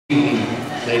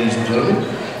Ladies and gentlemen,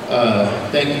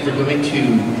 thank you for coming to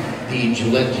the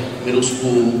Gillett Middle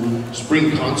School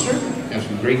Spring Concert. I have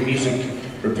some great music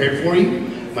prepared for you.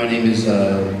 My name is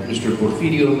Mr.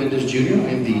 Porfirio Mendez Jr.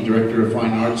 I'm the Director of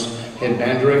Fine Arts, Head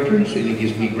Band Director, so it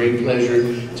gives me great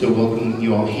pleasure to welcome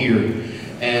you all here.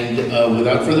 And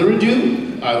without further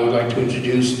ado, I would like to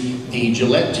introduce the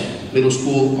Gillett Middle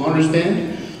School Honors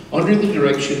Band under the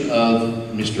direction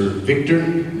of Mr. Victor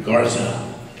Garza.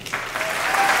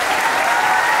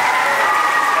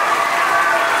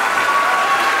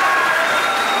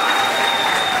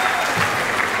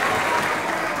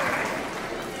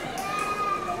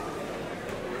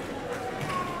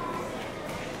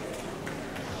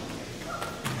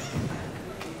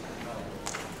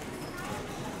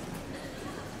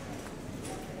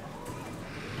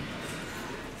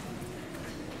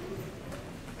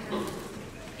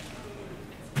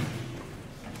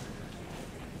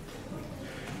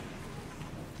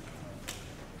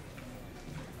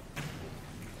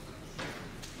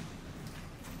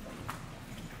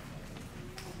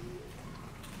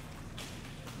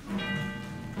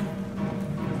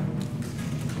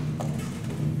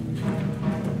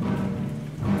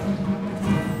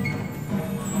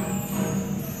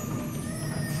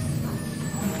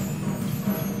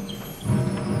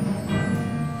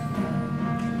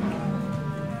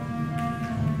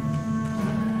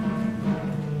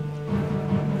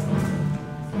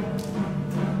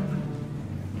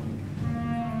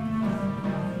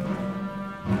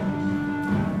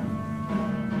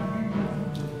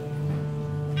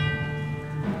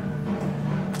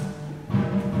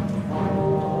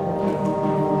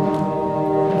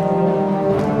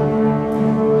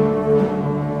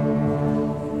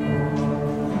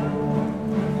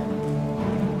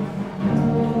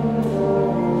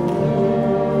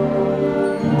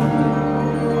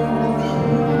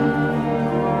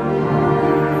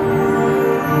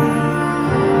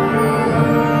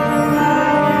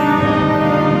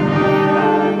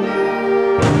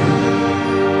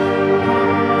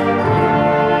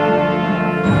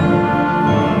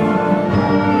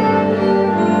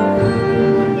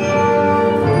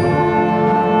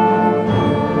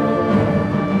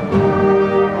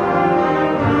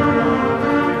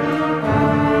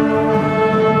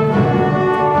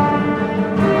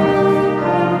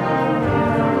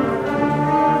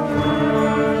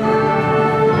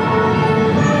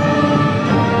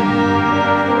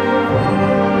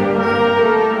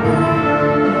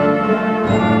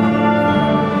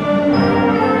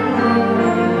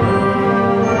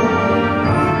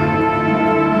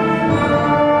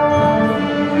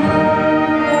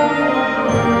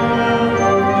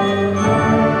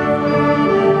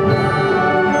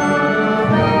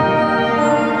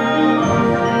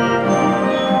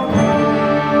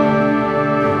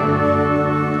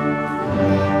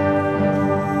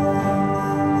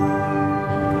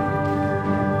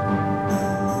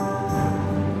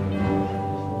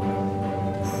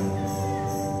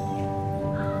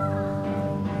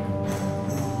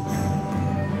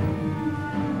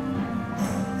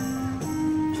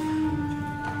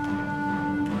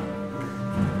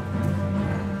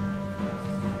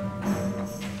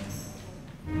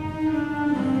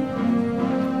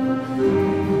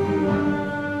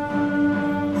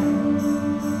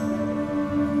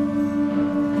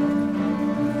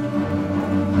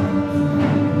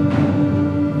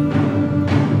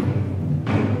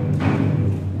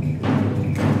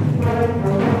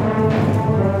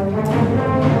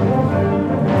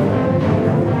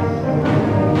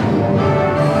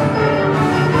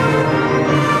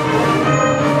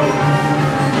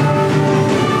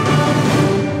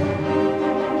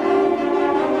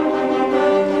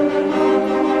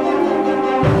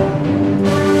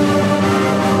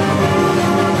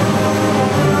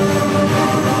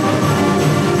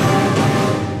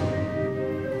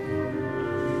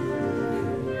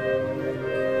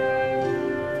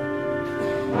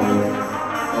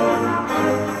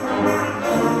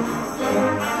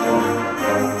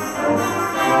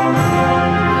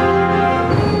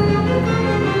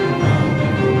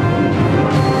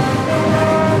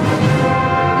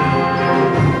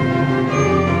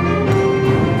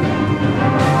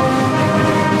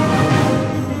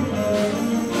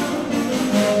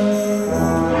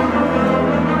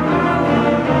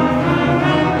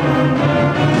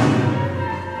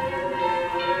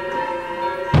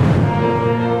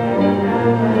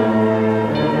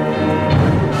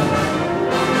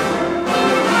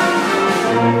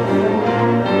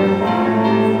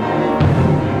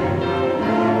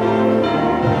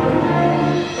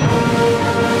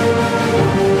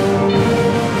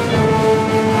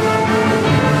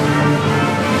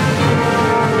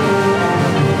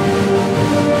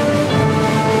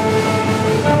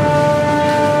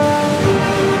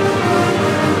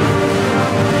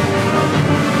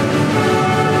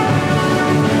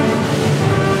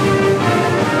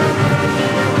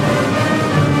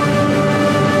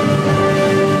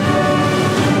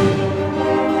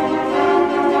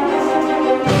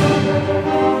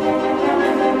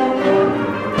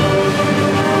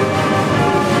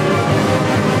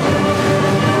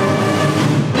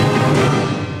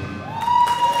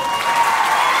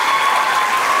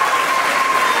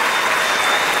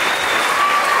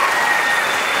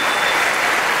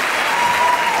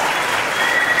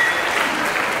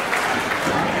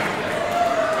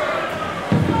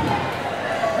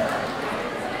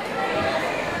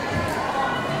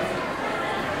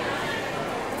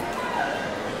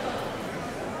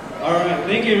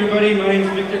 Hey everybody, my name is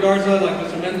Victor Garza. Like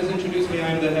Mr. Mendez introduced me, I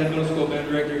am the head middle school band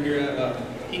director here at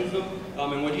Kingsville.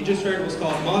 And what you just heard was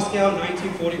called Moscow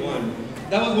 1941.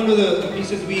 That was one of the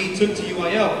pieces we took to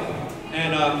UIL.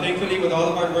 And thankfully, with all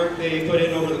the hard work they put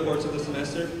in over the course of the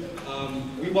semester,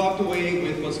 we walked away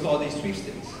with what's called a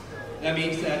sweepstakes. That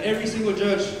means that every single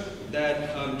judge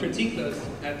that critiqued us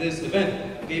at this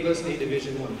event gave us a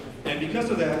Division I. And because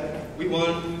of that, we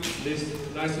won this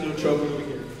nice little trophy over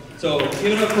here. So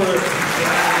give it up for the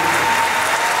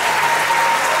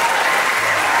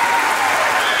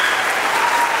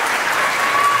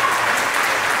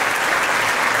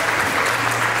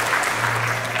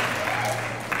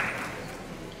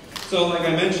So like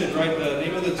I mentioned, right, the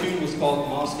name of the tune was called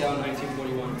Moscow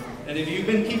 1941. And if you've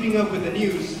been keeping up with the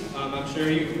news, I'm sure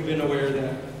you've been aware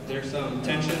that there's some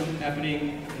tension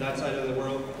happening in that side of the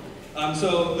world.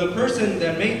 So the person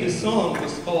that made this song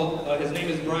was called, his name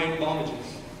is Brian Balmages.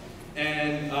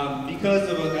 And because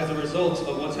of, as a result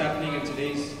of what's happening in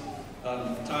today's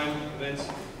events,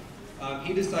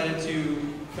 he decided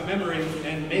to commemorate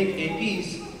and make a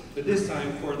piece, but this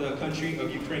time for the country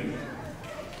of Ukraine.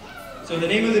 So the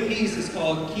name of the piece is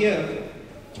called Kiev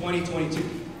 2022.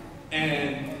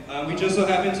 And we just so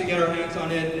happened to get our hands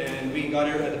on it, and we got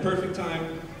it at the perfect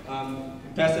time.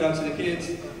 Passed it out to the kids.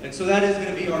 And so that is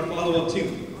going to be our follow-up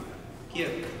tune,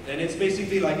 Kiev. And it's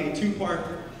basically like a two-part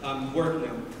work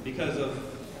now because of,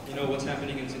 you know, what's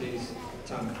happening in today's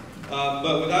time.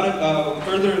 But without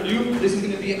further ado, this is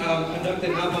going to be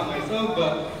conducted not by myself,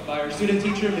 but by our student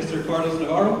teacher, Mr. Carlos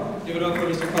Navarro. Give it up for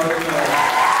Mr. Carlos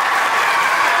Navarro.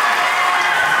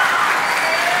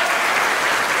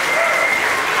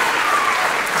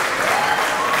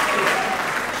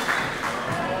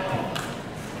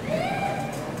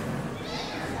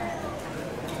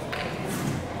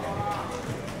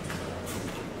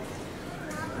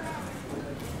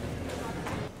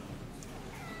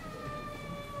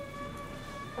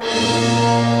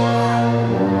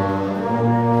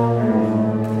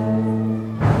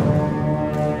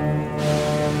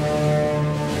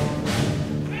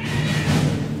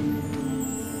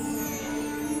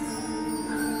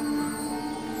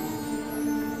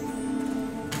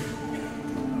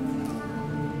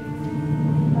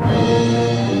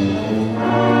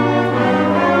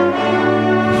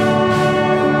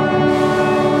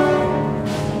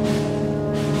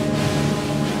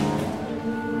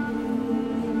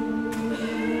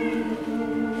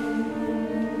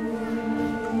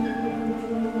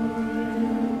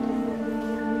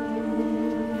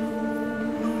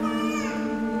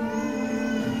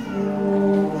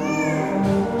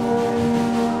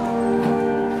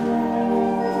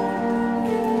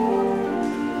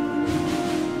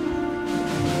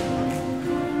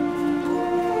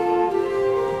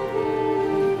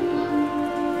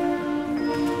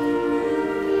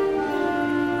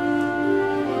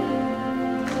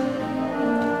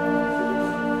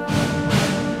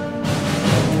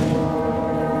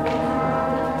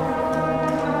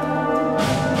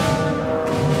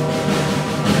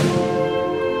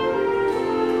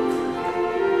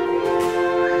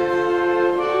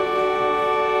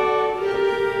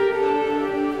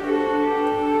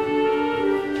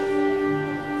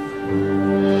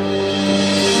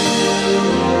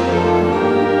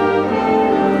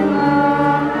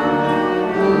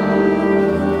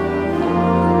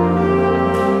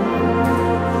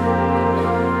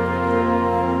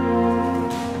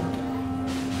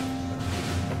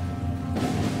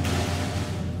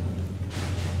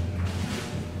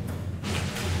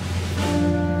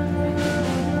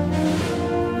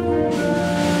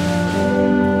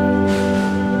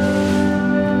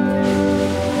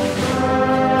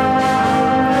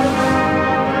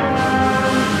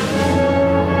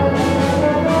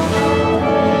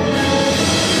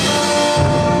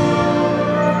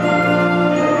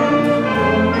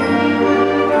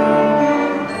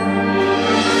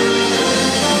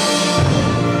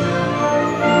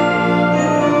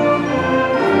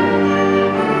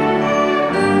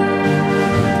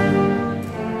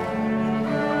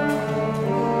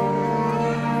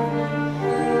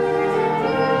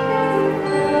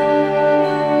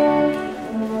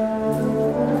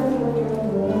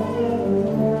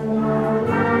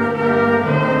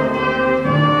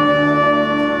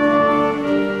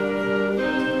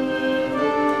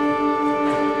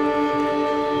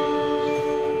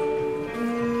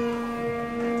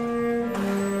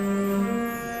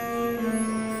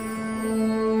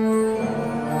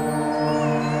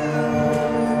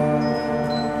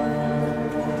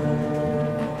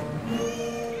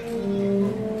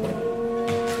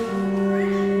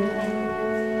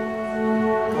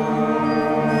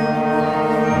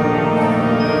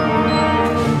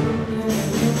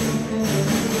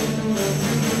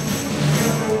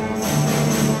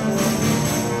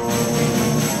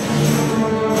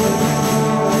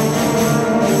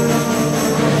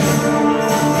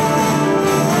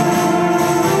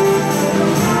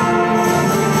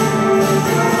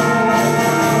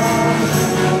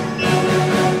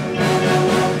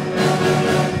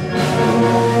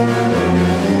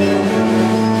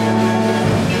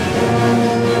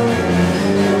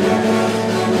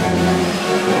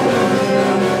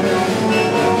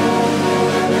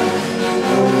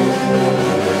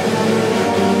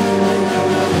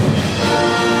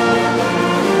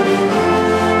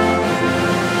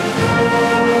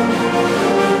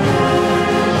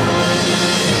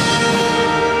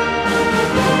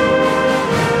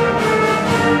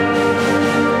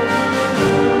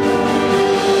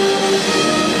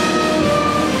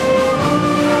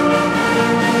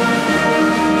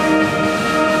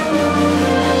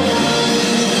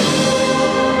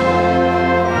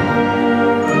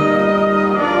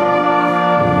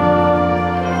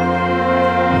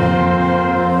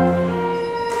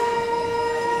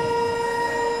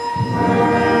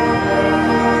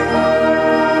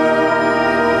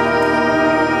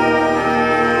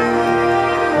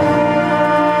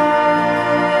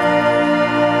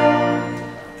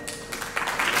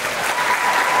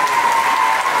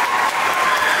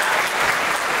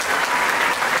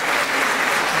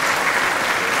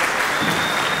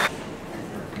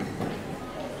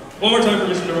 One more time for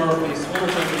Mr. Navarro, please. One more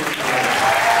time for Mr.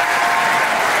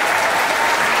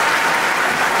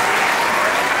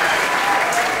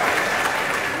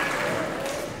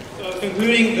 Navarro. So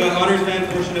concluding the honors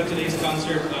band portion of today's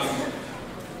concert,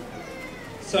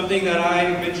 something that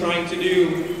I've been trying to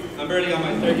do, I'm barely on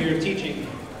my 3rd year of teaching,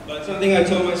 but something I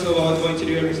told myself I was going to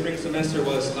do every spring semester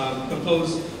was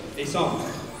compose a song.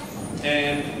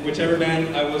 And whichever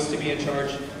band I was to be in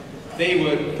charge, they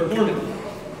would perform it.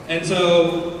 And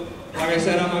so, like I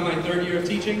said, I'm on my 3rd year of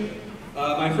teaching.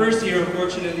 My 1st year,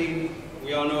 unfortunately,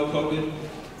 we all know COVID.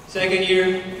 2nd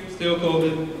year, still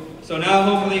COVID. So now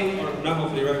hopefully, or not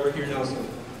hopefully, right, we're here now, so.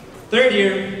 3rd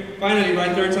year, finally,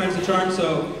 right, 3rd time's the charm.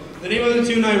 So the name of the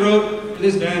tune I wrote for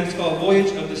this band is called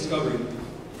Voyage of Discovery.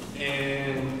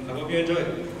 And I hope you enjoy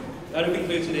it. That'll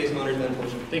conclude today's honors band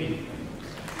portion. Thank you.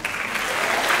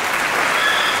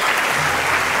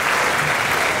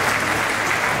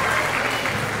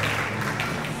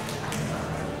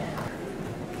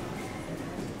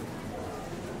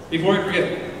 Before I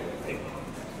forget,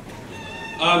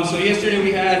 so yesterday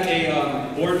we had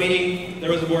a board meeting.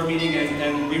 There was a board meeting,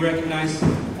 and we recognized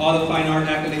all the fine art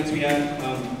accolades we had.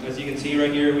 As you can see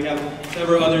right here, we have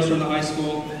several others from the high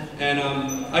school. And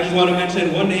I just want to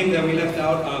mention one name that we left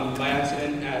out by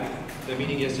accident at the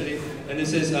meeting yesterday. And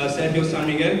this is Sergio San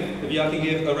Miguel. If y'all can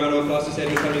give a round of applause to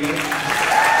Sergio San Miguel.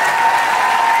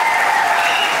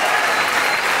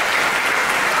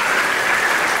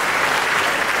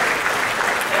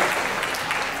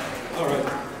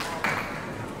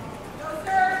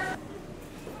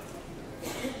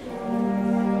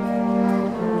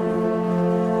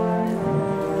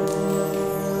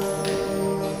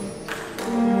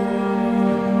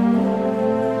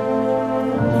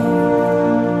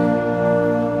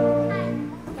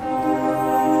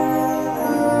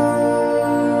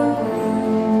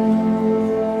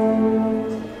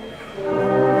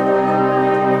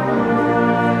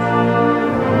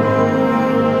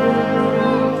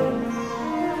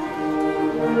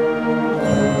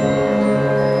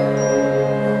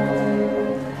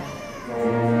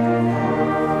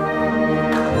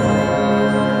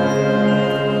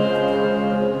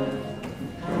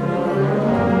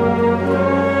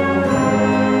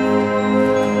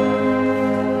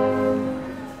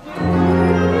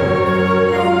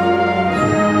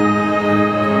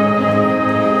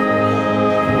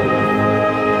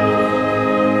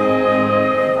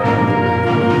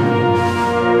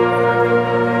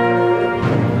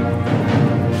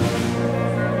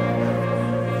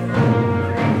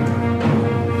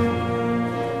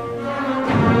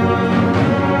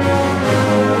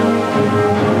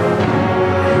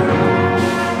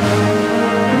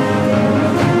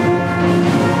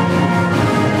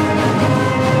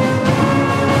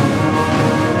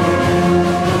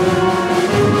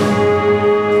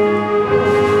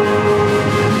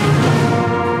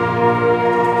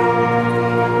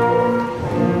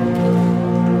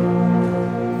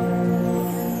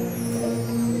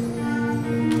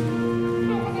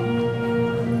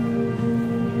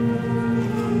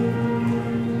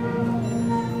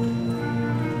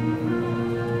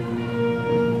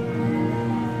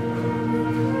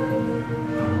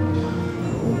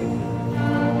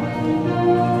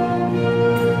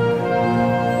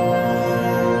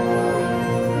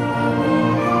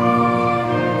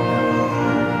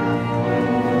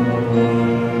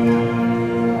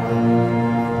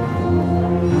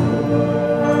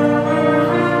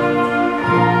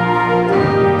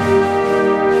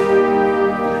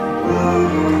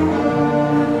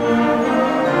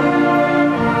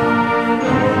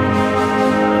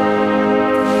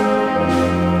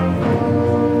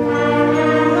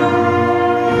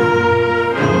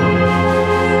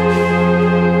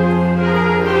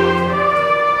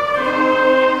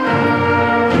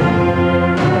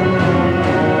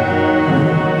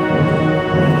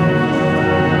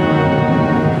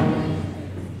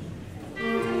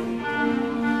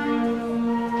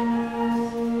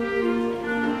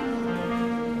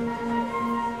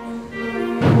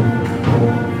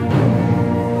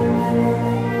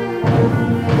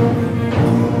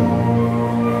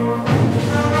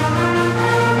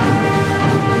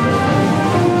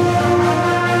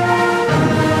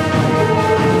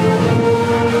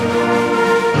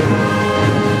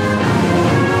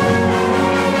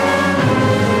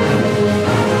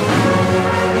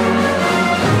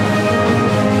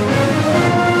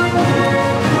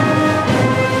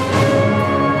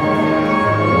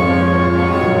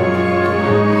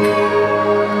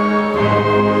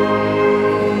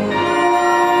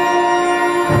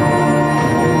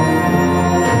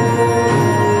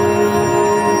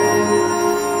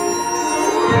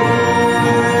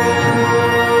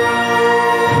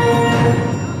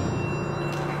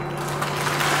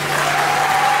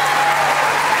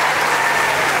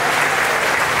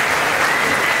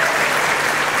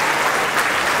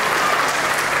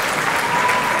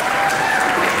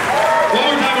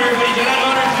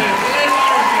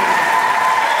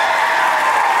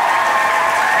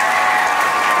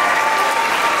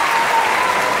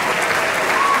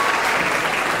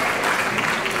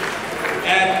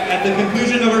 At the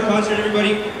conclusion of our concert,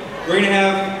 everybody, we're going to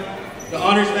have the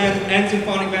honors band and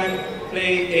symphonic band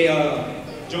play a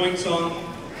joint song.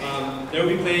 They'll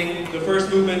be playing the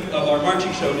first movement of our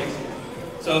marching show next year.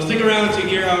 So stick around to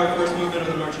hear our first movement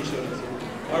of the marching show next year.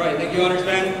 All right, thank you, honors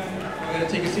band. I'm going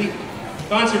to take a seat.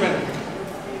 Concert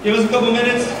band, give us a couple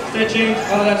minutes, set change,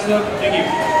 all of that stuff. Thank you.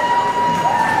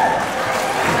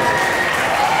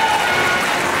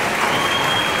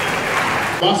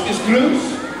 Vasquez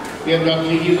Cruz. We have Dr.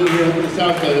 Hilo here helping us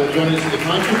out to join us in the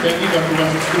concert. Thank you, Dr.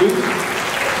 Vasquez Cruz.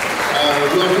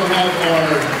 We also have our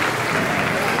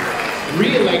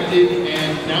re-elected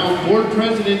and now board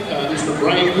president, Mr.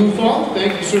 Brian Goofall.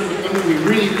 Thank you, sir, for coming. We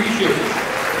really appreciate it.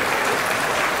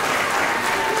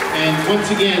 And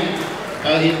once again,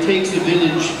 it takes a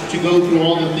village to go through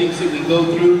all the things that we go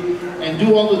through and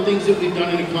do all the things that we've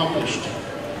done and accomplished.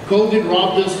 COVID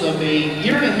robbed us of a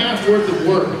year and a half worth of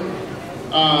work.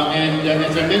 And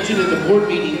as I mentioned in the board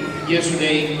meeting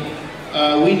yesterday,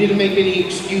 we didn't make any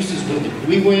excuses with it.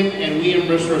 We went and we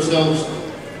immersed ourselves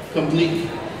completely.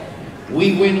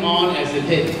 We went on as it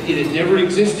had never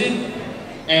existed,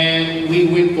 and we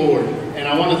went forward. And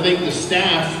I want to thank the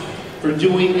staff for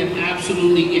doing an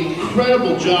absolutely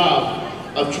incredible job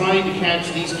of trying to catch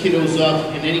these kiddos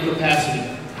up in any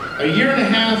capacity. A year and a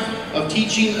half of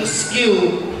teaching a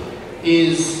skill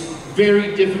is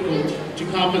very difficult to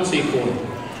compensate for.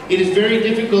 It is very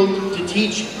difficult to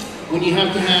teach when you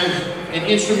have to have an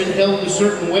instrument held a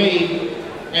certain way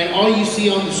and all you see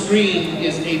on the screen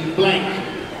is a blank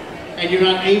and you're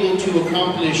not able to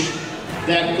accomplish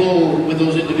that goal with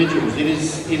those individuals. It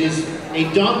is a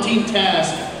daunting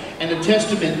task and a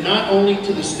testament not only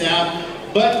to the staff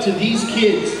but to these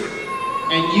kids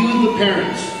and you, the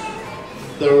parents.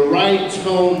 The rides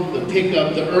home, the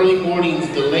pickup, the early mornings,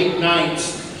 the late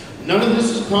nights. None of this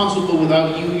is possible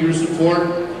without you, your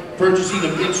support, purchasing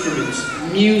of instruments,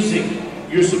 music,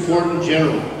 your support in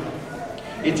general.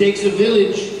 It takes a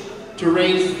village to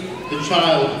raise the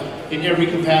child in every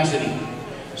capacity.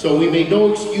 So we made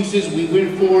no excuses, we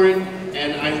went for it,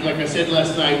 and like I said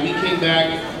last night, we came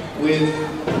back with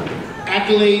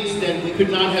accolades that we could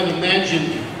not have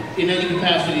imagined in any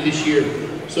capacity this year.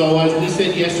 So as we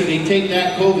said yesterday, take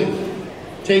that COVID.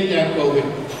 Take that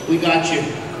COVID. We got you.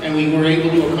 And we were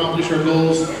able to accomplish our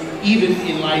goals even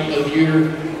in light of your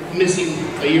missing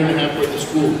a year and a half worth of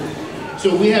school.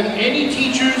 So we have any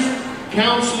teachers,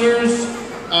 counselors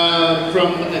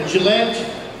from Gillett,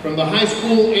 from the high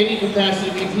school, any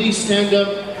capacity, please stand up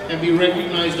and be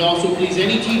recognized also. Please,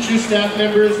 any teachers, staff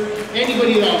members,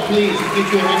 anybody at all, please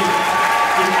get you a hand.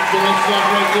 Gillett staff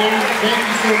right there. Thank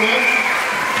you so much.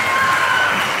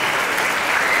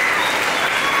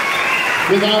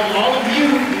 Without all of you,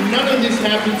 none of this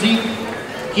happens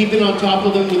either. Keeping on top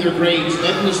of them with their grades,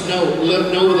 letting us know, let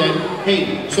them know that,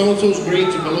 hey, so-and-so's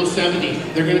grades are below 70,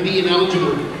 they're going to be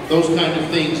ineligible, those kind of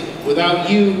things. Without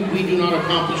you, we do not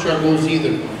accomplish our goals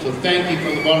either. So thank you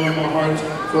from the bottom of our hearts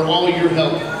for all your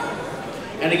help.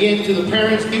 And again, to the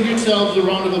parents, give yourselves a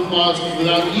round of applause, because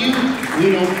without you,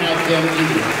 we don't have them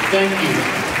either. Thank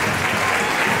you.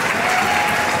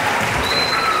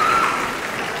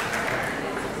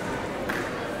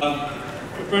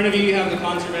 In front of you have the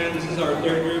concert band. This is our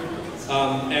third group.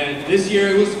 And this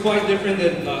year it was quite different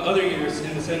than other years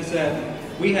in the sense that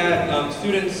we had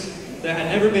students that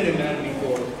had never been in band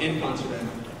before in concert band.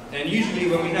 And usually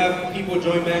when we have people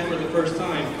join band for the first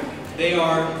time, they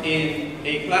are in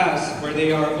a class where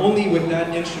they are only with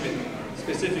that instrument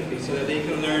specifically so that they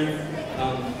can learn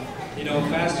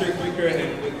faster, quicker,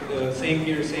 and with the same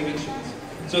gear, same instruments.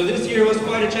 So this year was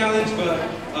quite a challenge,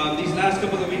 but these last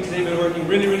couple of weeks they've been working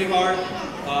really, really hard.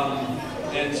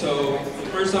 And so the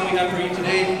first song we have for you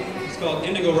today is called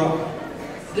Indigo Rock.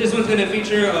 This one's going to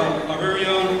feature our very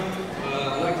own,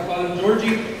 I like to call him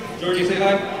Georgie. Georgie, say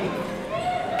hi.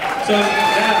 So,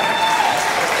 yeah.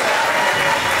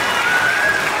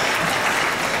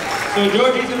 So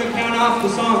Georgie's going to count off the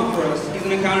song for us. He's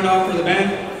going to count it off for the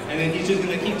band, and then he's just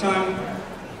going to keep time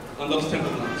on those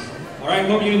tempo blocks. All right,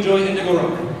 hope you enjoy Indigo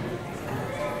Rock.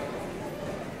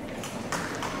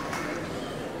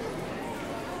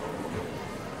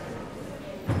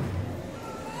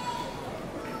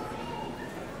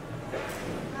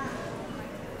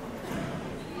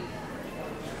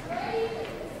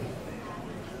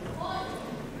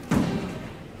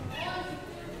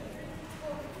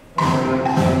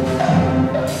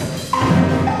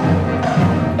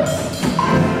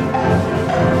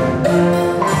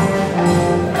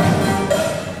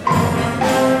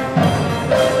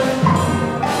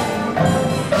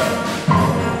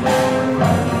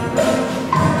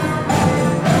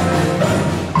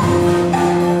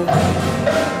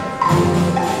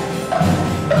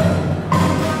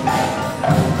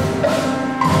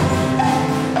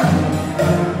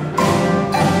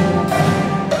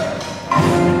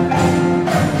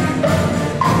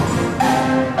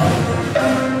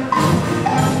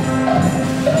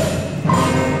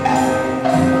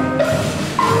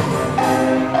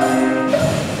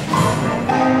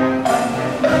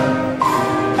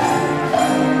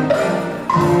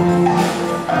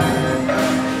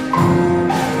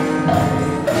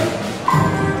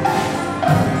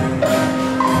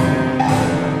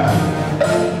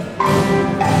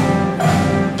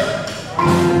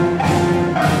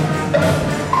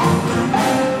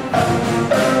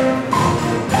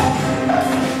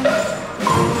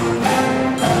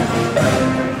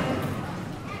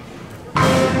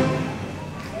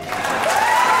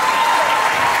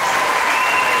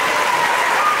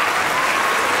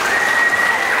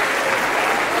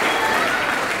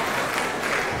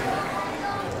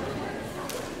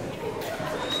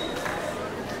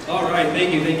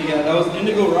 thank you. Yeah, that was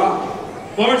Indigo Rock.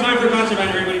 One more time for concert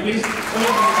band, everybody, please.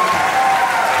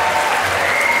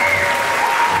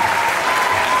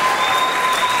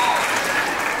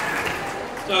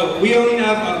 So we only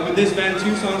have, with this band,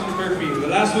 2 songs prepared for you. The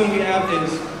last one we have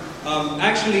is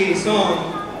actually a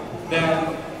song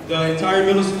that the entire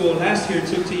middle school last year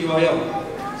took to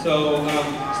UIL. So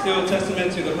still a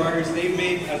testament to the progress they've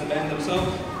made as a band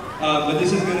themselves. But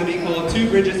this is going to be called Two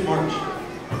Bridges March.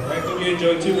 All right, hope you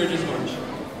enjoy Two Bridges March.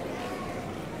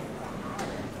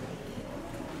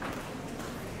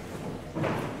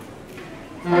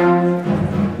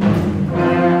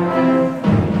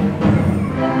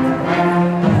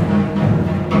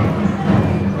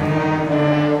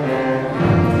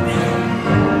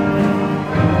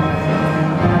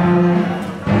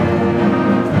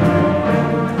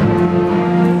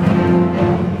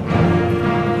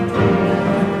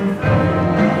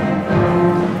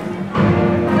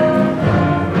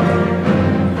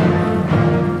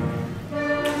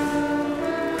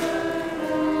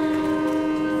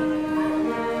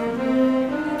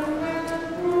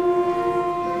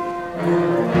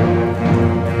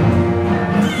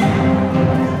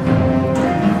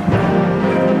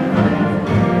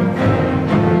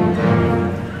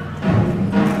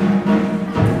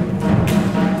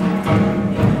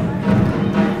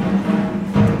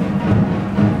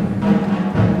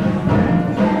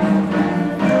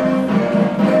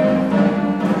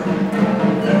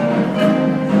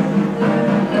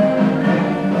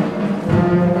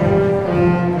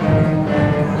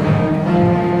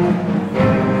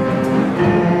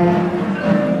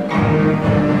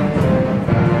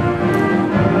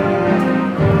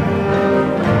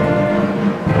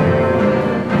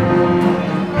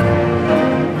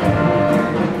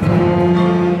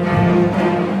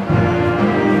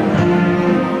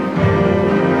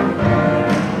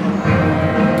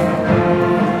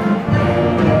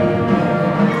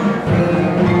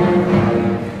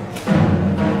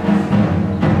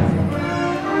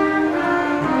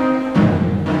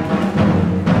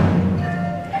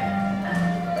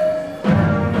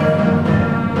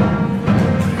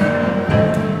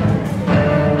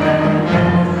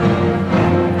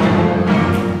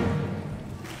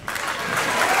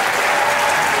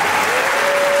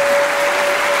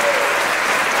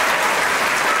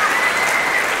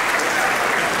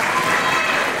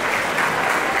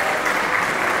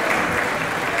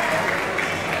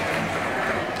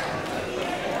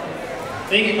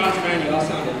 Thank you, concert band. You all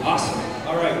sounded awesome.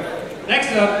 All right.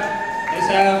 Next up, let's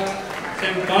have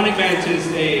Symphonic Band to the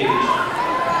stage.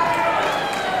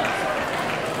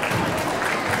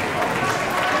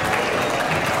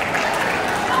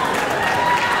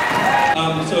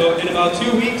 So in about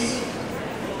 2 weeks,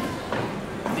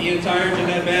 the entire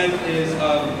Gillett band is,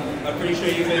 I'm pretty sure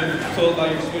you've been told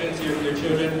by your students, your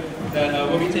children, that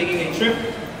we'll be taking a trip,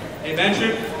 a band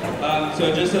trip.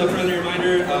 So just a friendly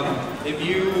reminder, if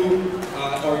you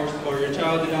or your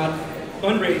child did not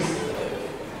fundraise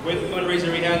with the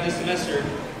fundraiser we had this semester,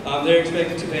 they're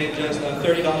expected to pay just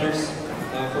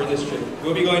 $30 for this trip.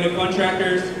 We'll be going to fun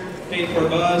tractors, paid for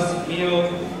bus, meal,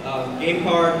 game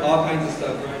park, all kinds of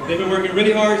stuff, right? They've been working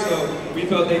really hard, so we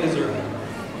felt they deserve it.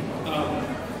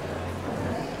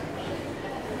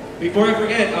 Before I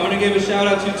forget, I want to give a shout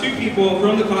out to 2 people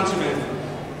from the concert band.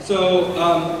 So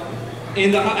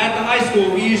at the high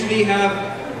school, we usually have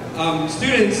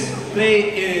students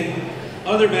play in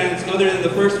other bands other than the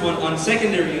first one on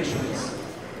secondary instruments.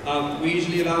 We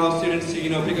usually allow students to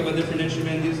pick up a different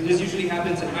instrument. This usually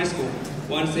happens in high school.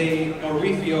 Once we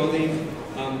feel they've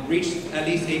reached at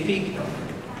least a peak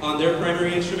on their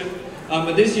primary instrument.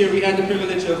 But this year we had the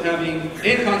privilege of having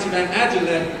in concert band at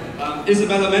Gillett,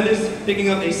 Isabella Mendez picking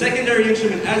up a secondary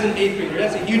instrument as an 8th grader.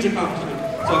 That's a huge accomplishment.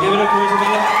 So give it up for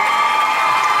Isabella.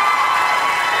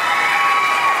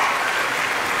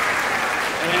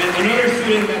 And another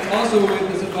student that's also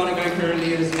with the Symphonic Band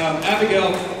currently is Abigail.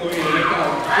 Over here, give her a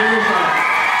shout.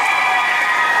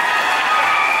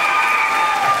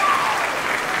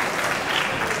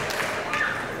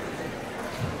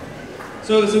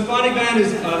 So the Symphonic Band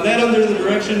is led under the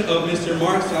direction of Mr.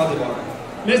 Mark Saldivar.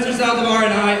 Mr. Saldivar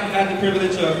and I have had the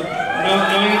privilege of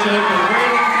knowing each other for a very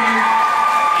long time.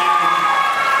 And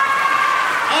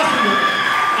awesome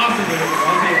work.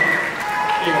 Okay.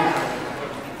 Here you go.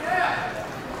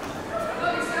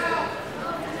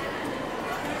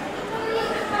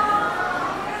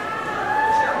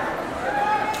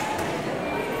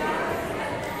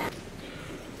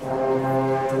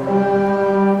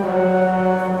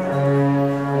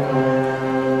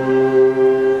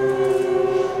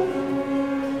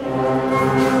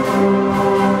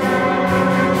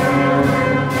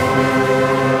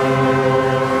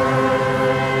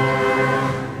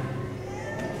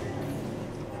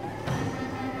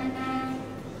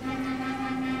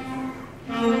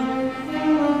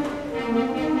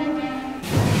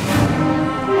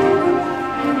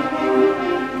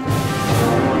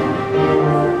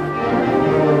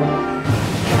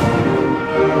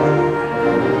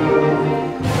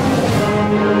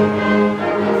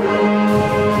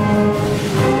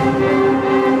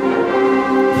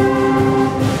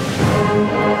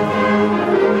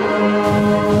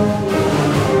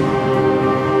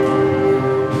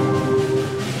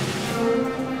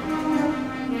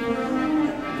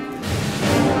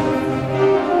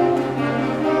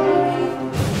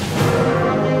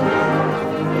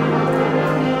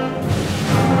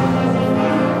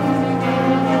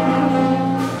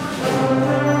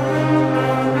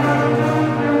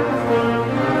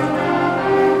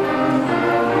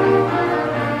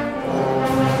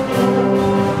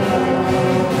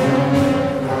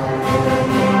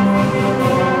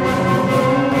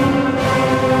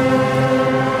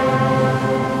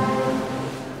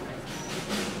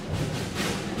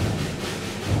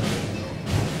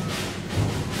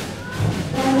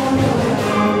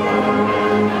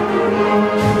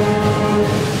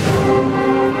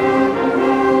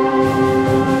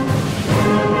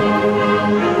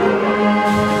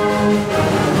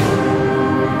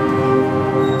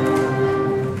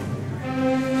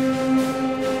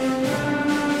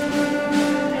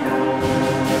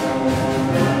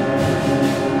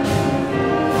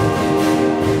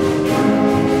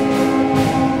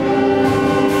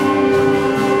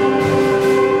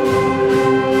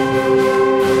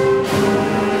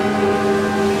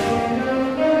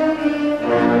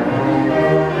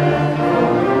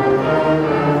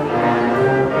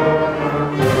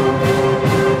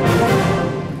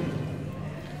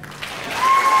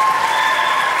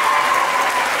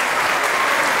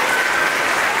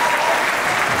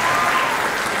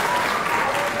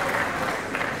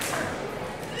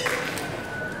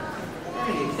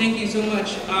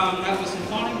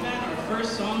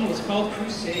 first song was called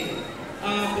Crusade.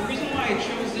 The reason why I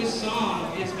chose this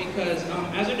song is because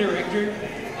as a director,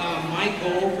 my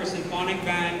goal for symphonic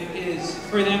band is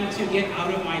for them to get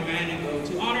out of my band and go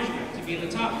to honors band, to be in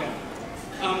the top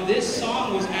band. This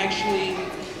song was actually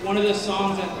one of the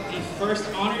songs that the first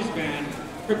honors band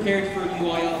prepared for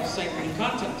UIL site reading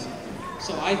contest.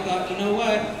 So I thought, you know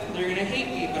what, they're gonna hate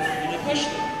me, but I'm gonna push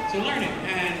them to learn it.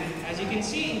 And as you can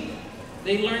see,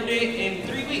 they learned it in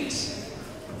 3 weeks,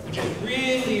 which is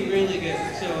really, really good.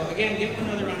 So again, give them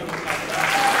another round of applause.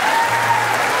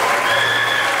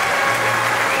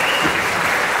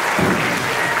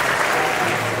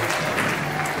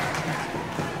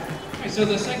 So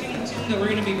the second tune that we're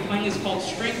going to be playing is called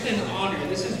Strength and Honor.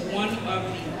 This is one of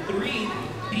the 3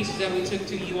 pieces that we took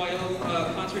to UIO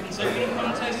concert and site reading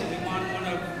contest, and we won one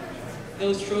of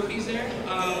those trophies there.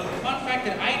 Fun fact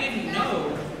that I didn't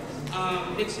know,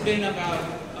 it's been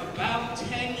about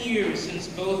 10 years since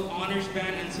both honors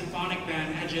band and symphonic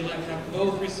band at Gillett have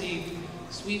both received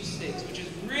sweepstakes, which is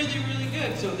really, really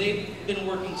good. So they've been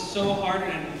working so hard,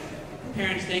 and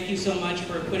parents, thank you so much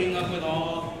for putting up with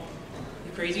all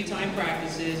crazy time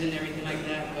practices and everything like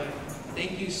that, but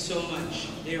thank you so much.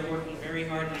 They are working very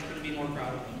hard, and I couldn't be more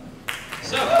proud of them.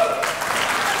 So, this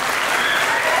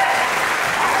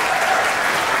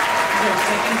is our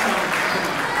second song.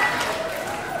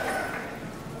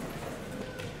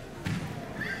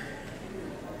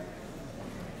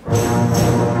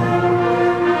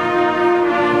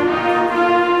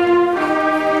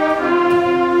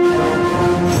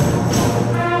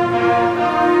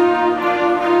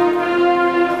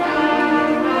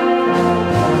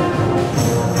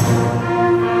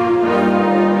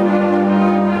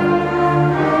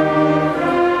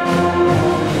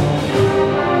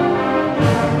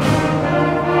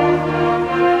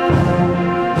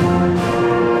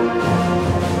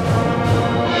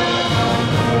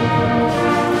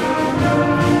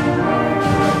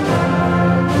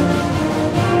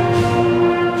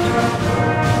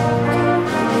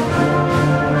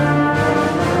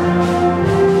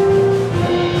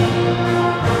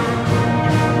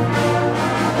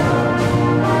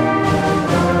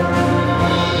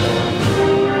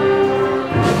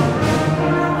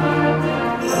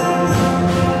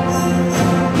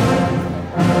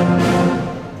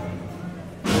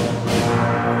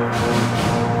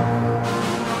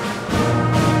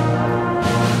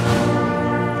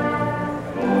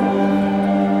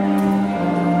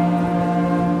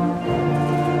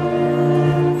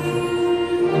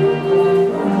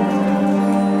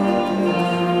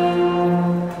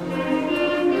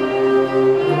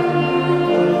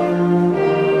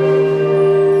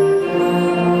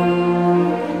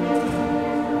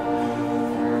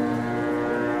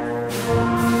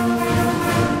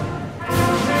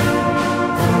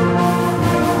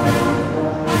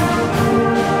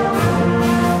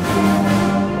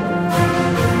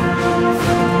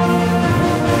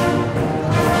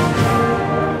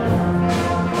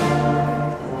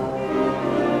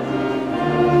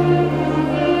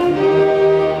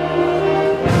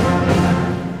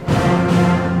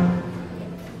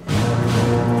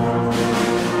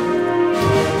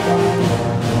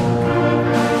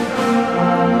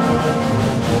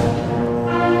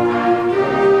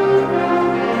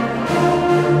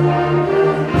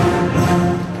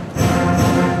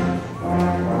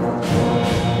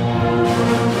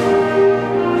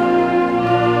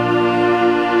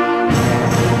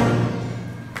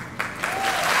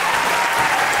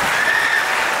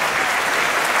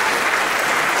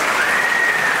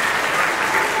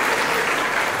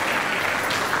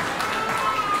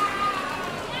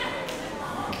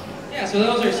 So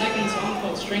that was our second song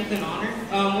called Strength and Honor.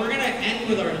 We're going to end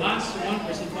with our last one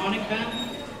for symphonic band.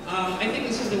 I think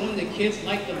this is the one the kids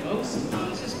like the most.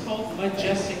 This is called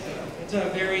Majestica. It's a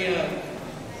very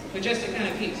majestic kind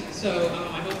of piece. So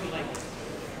I hope you like it.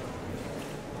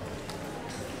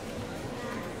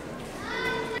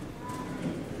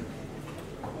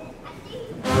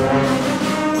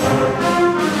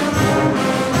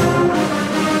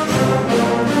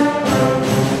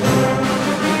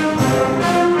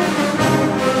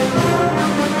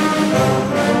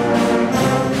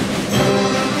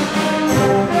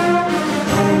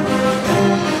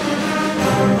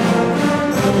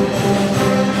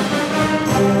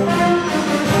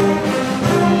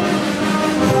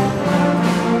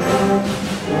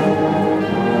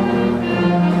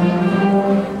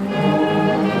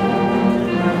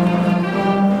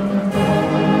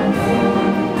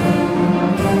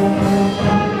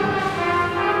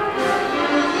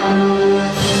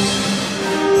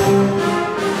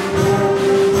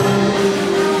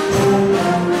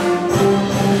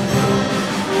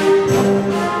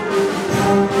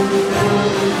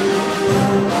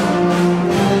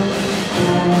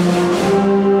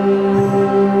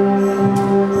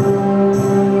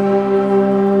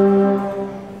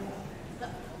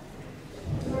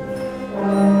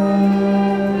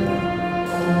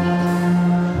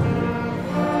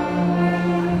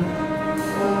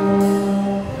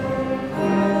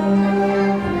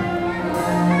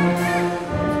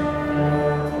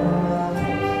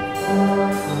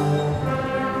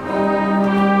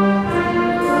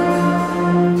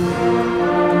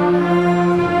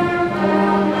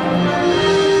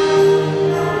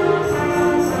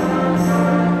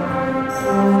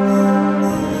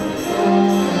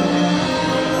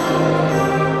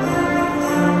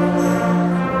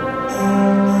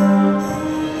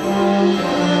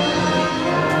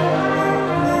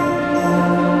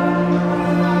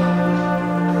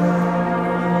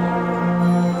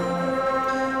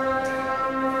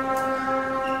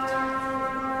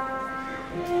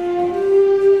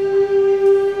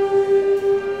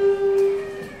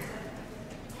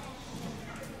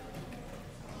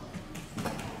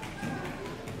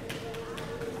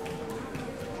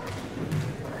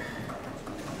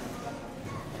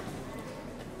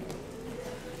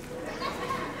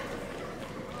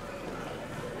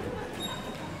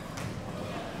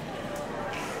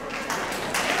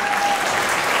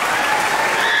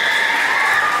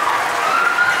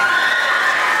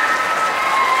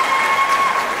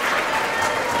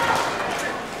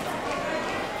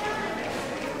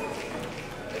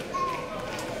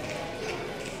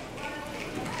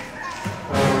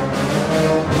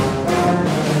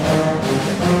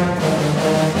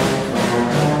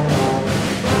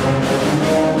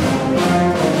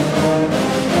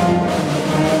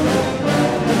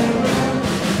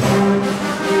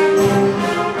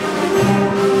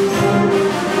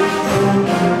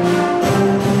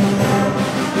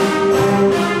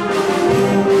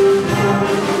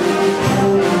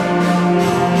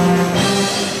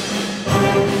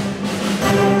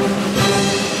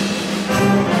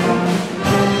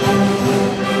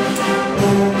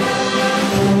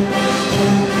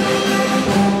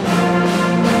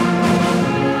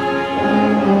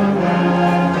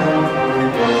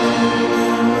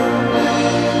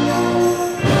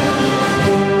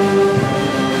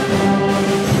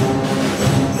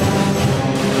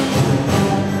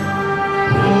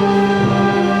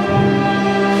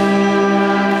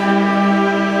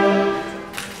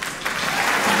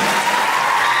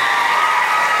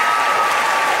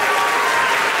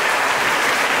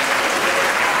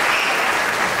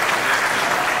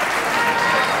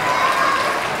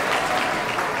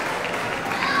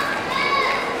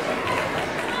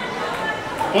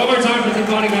 One more time for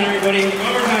Symphonic Band, everybody.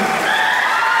 One more time.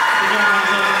 Good job,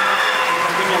 Marcel.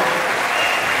 Good job.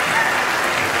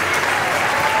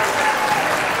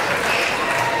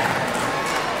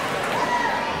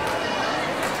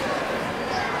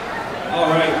 All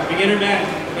right, beginner band,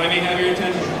 if I may have your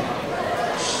attention.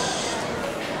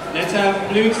 Let's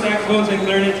have flutes, saxophones, and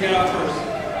clarinets get out first.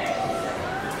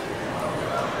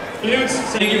 Flutes,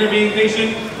 thank you for being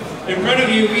patient. In front of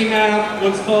you, we have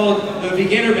what's called the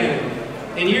beginner band.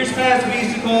 In years past, we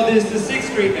used to call this the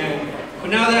 6th grade band.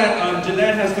 But now that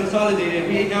Gillett has consolidated,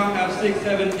 we now have 6th,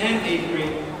 7th, and 8th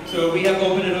grade. So we have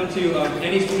opened it up to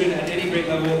any student at any grade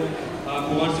level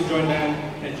who wants to join band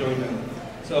and join them.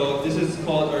 So this is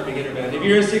called our beginner band. If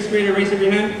you're a 6th grader, raise up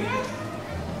your hand.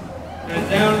 Hands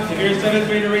down. If you're a 7th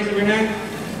grader, raise up your hand.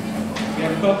 We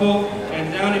have a couple.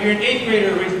 Hands down. If you're an 8th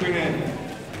grader, raise up your hand.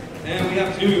 And we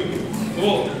have 2.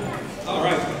 Cool. All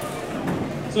right.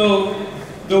 So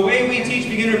the way we teach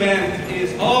beginner band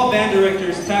is all band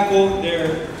directors tackle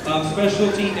their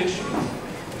specialty instruments.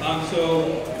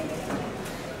 So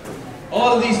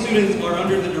all of these students are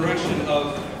under the direction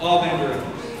of all band directors.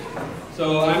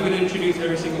 So I'm going to introduce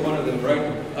every single one of them, right?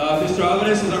 Mr.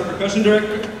 Alvarez is our percussion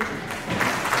director.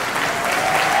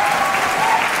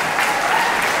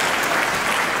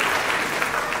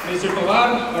 Mr.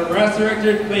 Pavad, our brass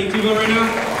director, playing tuba right now.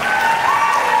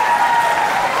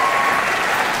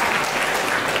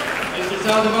 Mr.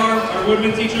 Saldivar, our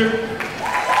woodwind teacher.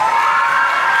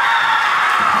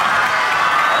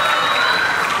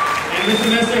 And this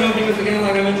semester, helping us again,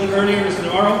 like I mentioned earlier, Mr.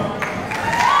 Navarro.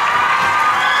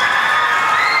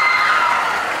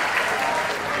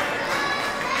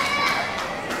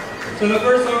 So the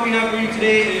first song we have for you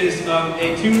today is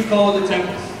a tune called The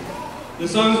Tempest. The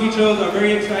songs we chose are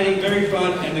very exciting, very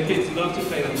fun, and the kids love to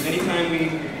play them. Anytime we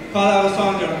call out a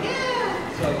song, they're like,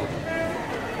 yeah!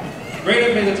 So, great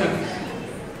to play The Tempest.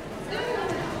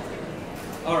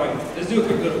 All right, let's do a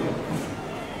quick little one.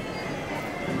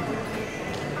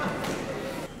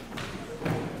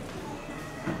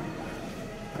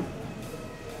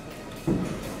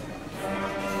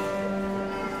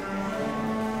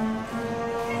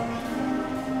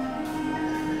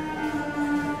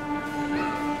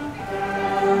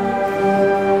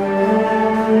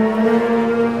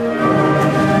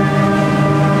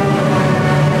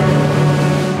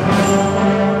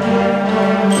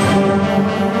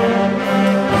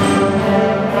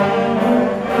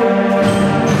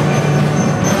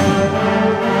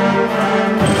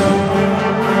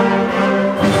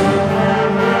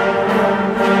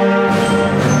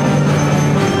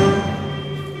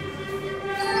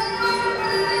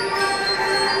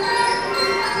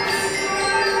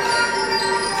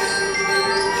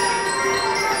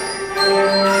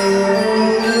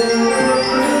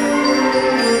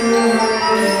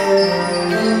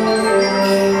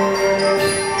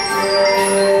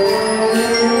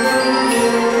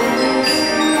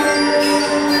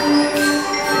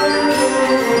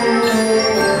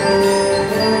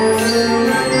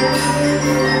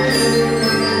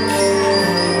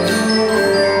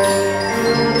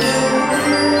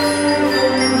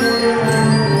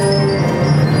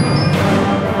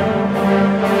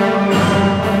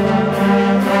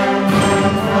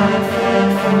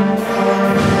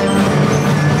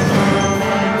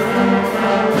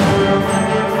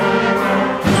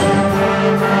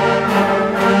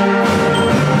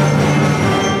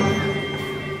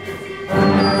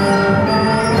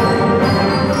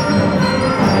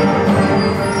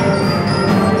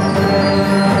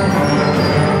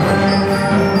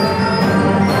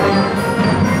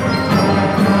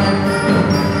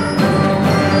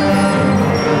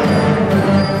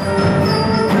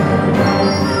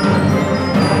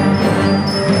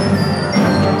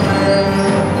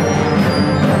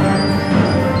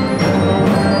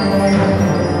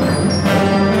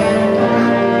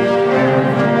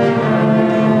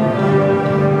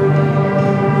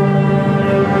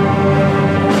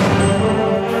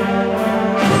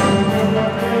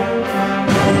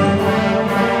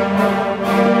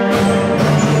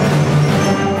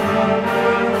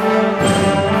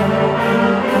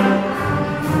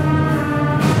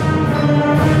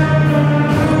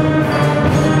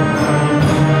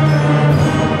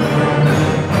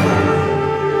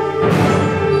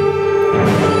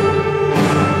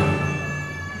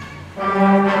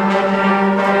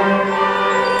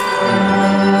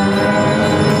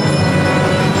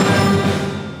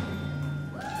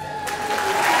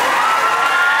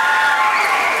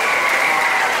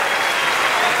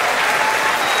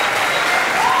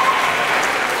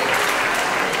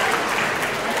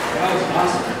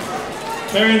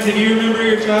 Parents, if you remember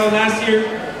your child last year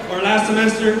or last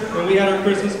semester when we had our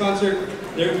Christmas concert,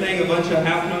 they're playing a bunch of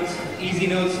half notes, easy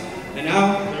notes, and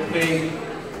now they're playing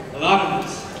a lot of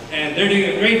notes. And they're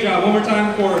doing a great job. One more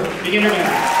time for beginner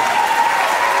band.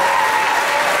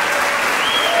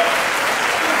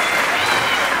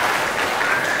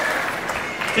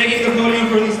 Taking the podium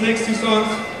for these next two songs,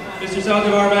 Mr.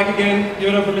 Saldivar back again. Give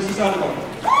it up for Mr. Saldivar.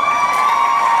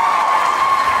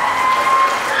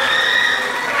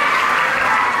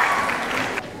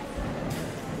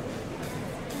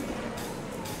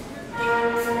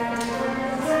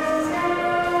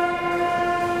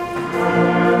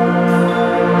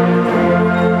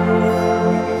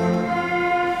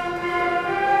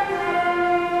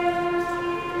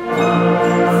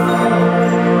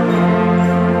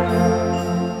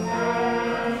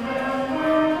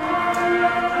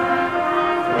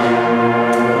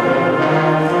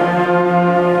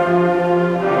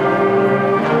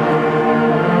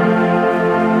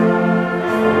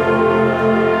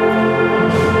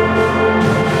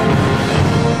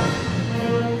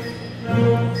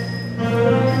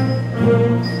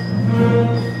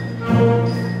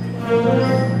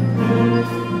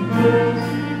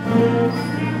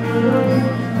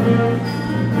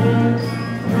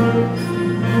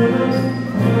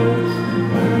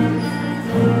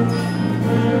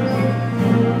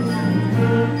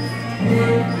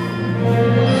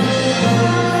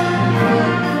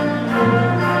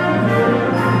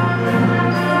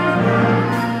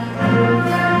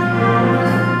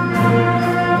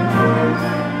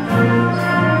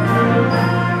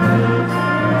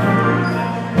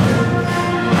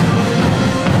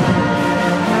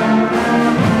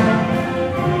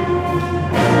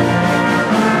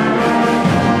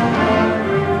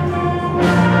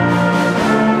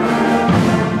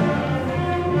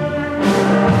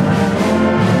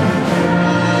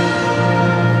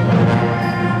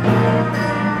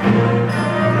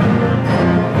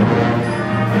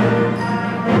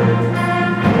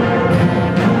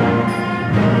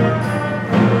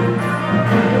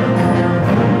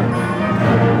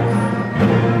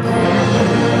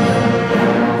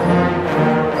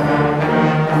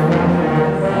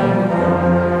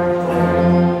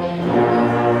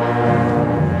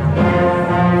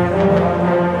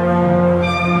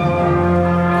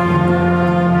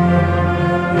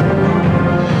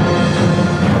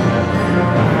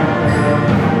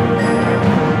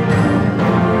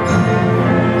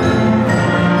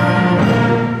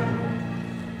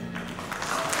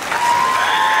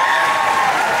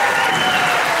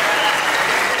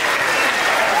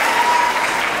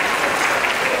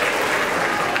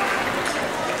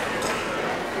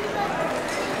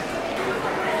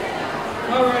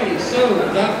 So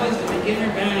that was the beginner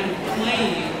band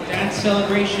playing Dance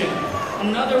Celebration.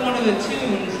 Another one of the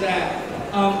tunes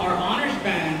that our honors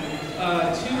band 2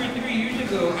 or 3 years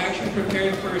ago actually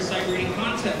prepared for a sight reading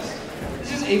contest.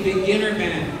 This is a beginner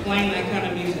band playing that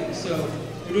kind of music. So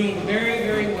they're doing very,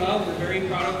 very well. We're very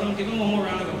proud of them. Give them one more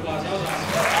round of applause. That was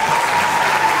awesome.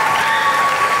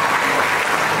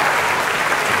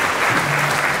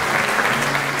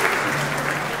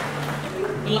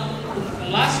 The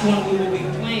last one we will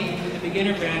be playing with the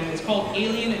beginner band, it's called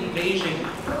Alien Invasion.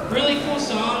 Really cool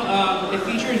song. It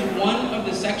features one of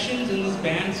the sections in this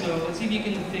band, so let's see if you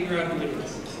can figure out who it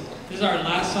is. This is our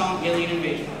last song, Alien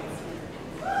Invasion.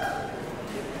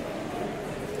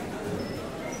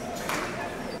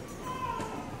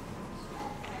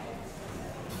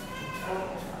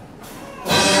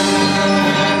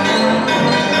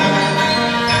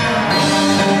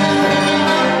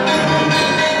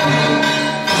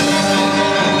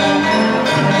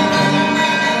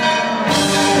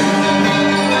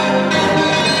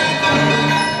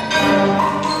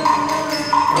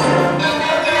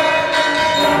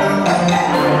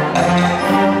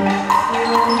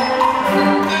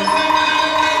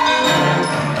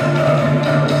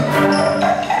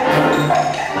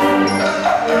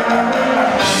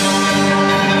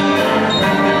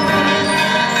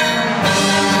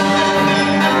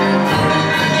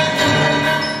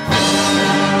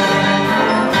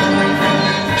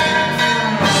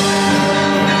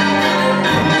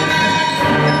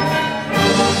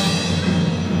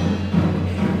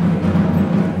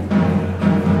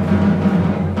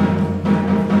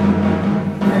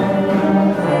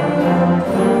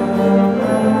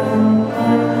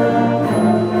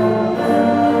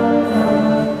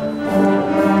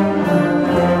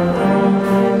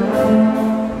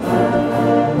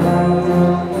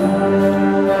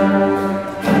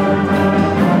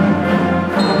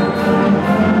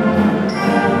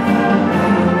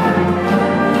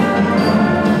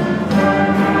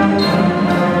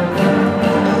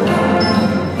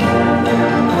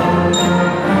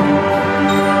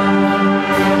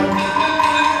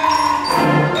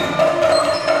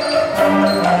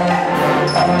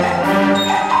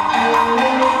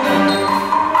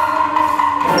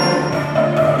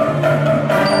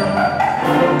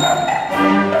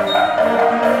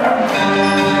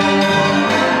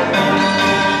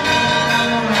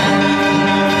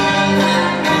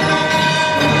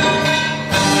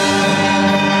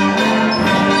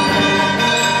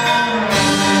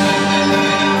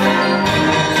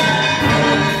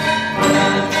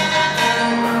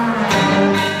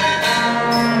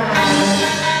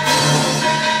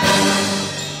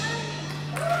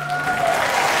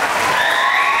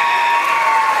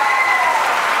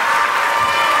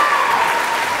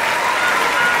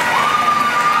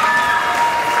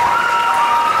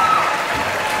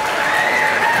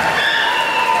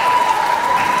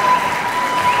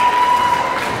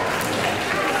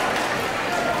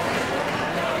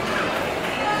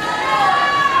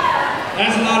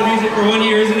 That's a lot of music for 1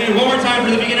 year, isn't it? One more time for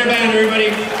the beginner band,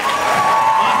 everybody.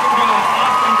 Awesome job,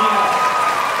 awesome job.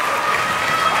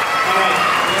 All right,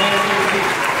 go ahead and take a seat.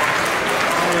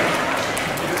 All right,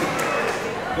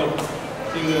 go.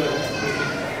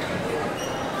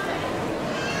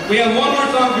 We have one more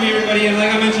song for you, everybody, and like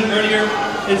I mentioned earlier,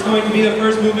 it's going to be the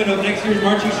first movement of next year's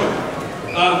marching show.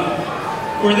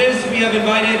 For this, we have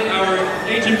invited our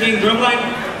H.M. King drumline,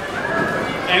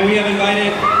 and we have invited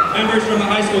members from the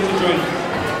high school to join us.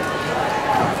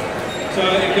 So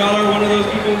if y'all are one of those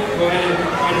people, go ahead and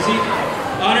find a seat.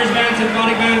 Honors band,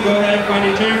 symphonic band, go ahead and find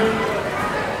your chair.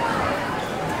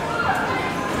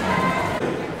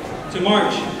 To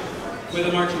march with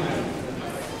a marching band.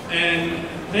 And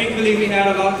thankfully we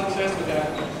had a lot of success with that.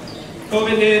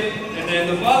 COVID hit, and then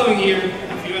the following year,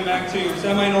 we went back to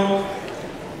semi-normal,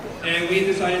 and we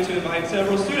decided to invite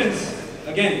several students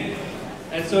again.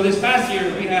 And so this past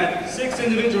year, we had 6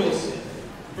 individuals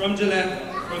from Gillett,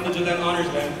 from the Gillett Honors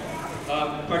Band,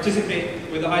 participate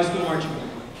with the high school marching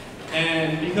band.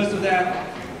 And because of that,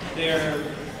 they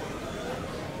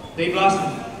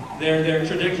blossomed. Their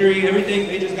trajectory, everything,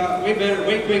 they just got way better,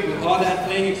 way quick with all that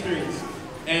playing experience.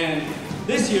 And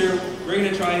this year, we're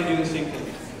going to try and do the same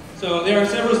thing. So there are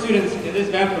several students in this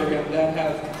band program that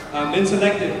have been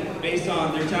selected based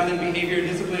on their talent, behavior,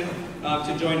 discipline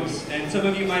to join us. And some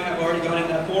of you might have already gotten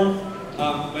that form,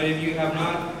 but if you have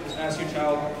not, just ask your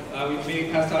child. We maybe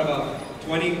passed out about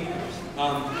 20.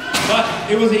 But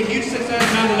it was a huge success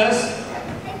nonetheless.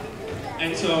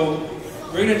 And so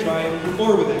we're going to try and move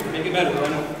forward with it, make it better,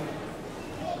 right now.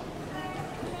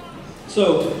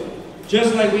 So,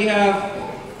 just like we have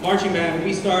marching band,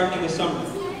 we start in the summer.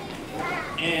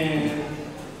 And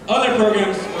other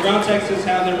programs around Texas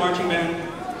have their marching band,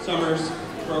 summers,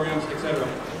 programs, etc.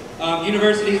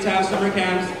 Universities have summer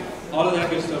camps, all of that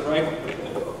good stuff, right?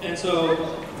 And so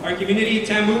our community,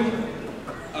 Tambu,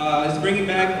 is bringing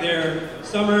back their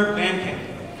summer band camp.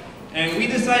 And we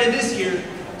decided this year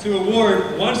to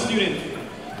award one student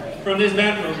from this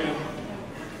band program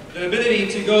the ability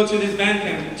to go to this band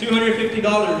camp,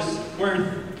 $250 worth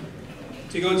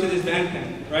to go to this band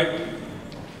camp, right?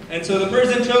 And so the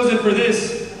person chosen for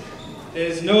this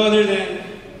is no other than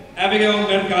Abigail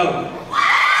Mercado.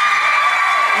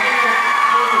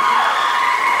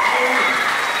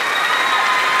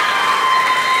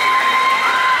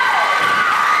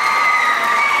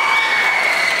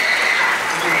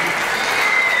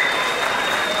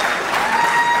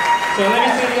 So let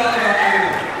me tell you all about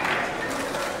Abigail.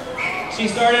 She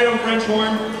started on French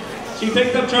horn. She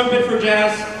picked up trumpet for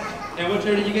jazz. And what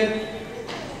chair did you get?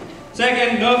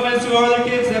 Second, no offense to our other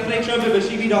kids that play trumpet, but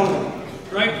she beat all of them,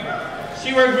 right?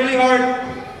 She worked really hard.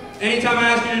 Anytime I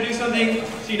ask her to do something,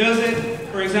 she does it.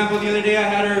 For example, the other day I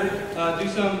had her do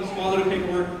some small little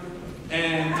paperwork,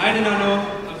 and I did not know,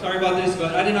 I'm sorry about this,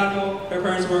 but I did not know her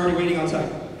parents were already waiting outside.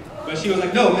 But she was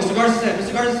like, no, Mr. Garza said,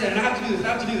 and I have to do this, I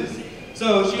have to do this.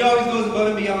 So she always goes above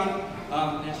and beyond,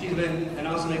 and she's been an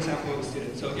awesome example of a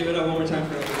student. So give it up one more time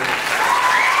for her.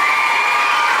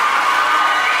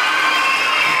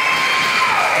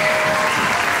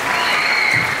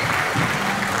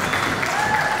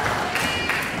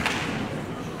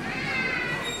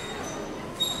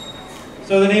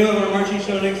 So the name of our marching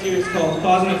show next year is called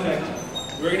Cause and Effect.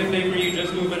 We're going to play for you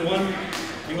just movement 1.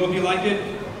 We hope you like it,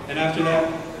 and after that,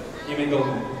 you may go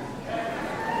home.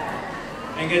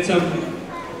 And get some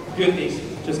good things.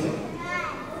 Just kidding.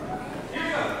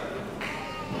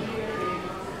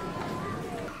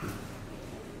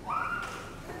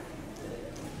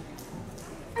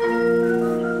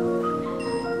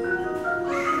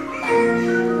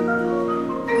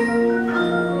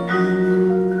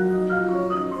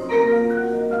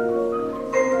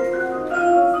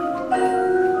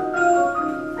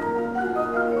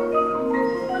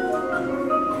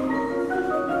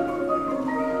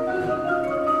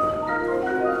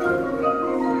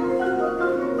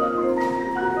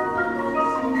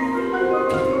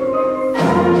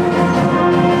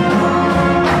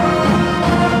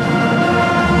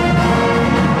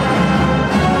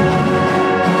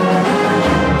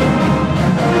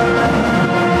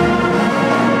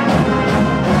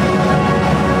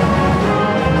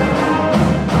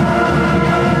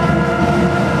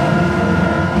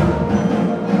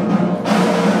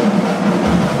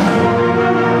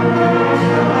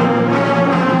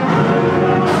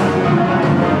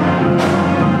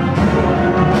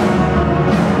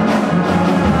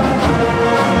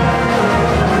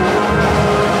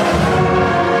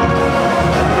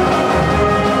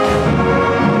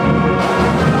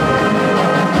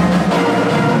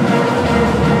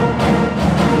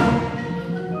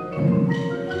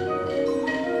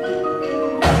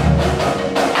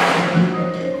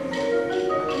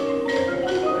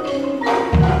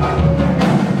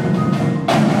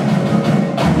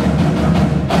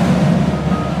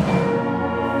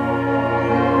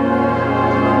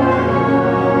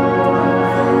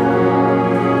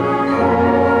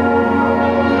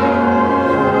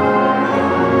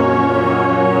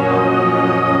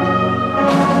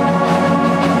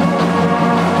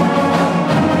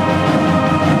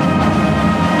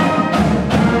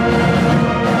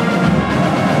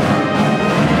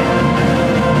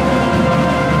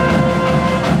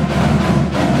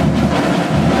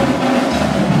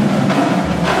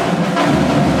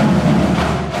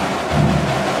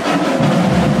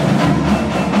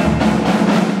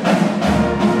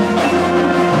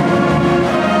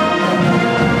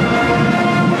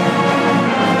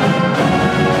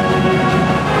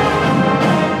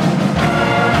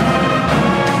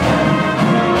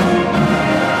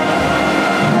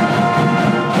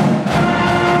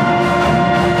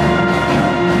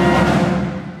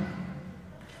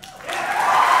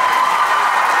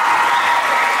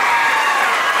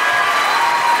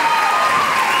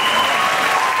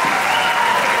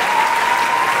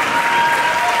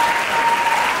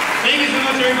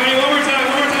 everybody. One more time,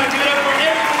 one more time. Give it up for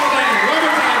every single band. One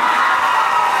more time.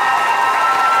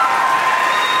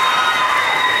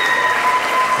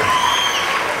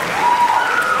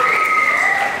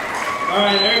 All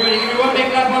right, everybody, give me one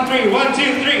big clap on 3. 1,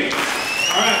 2, 3.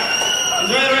 All right.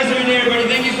 Enjoy the rest of your day, everybody.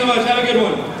 Thank you so much. Have a good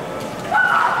one.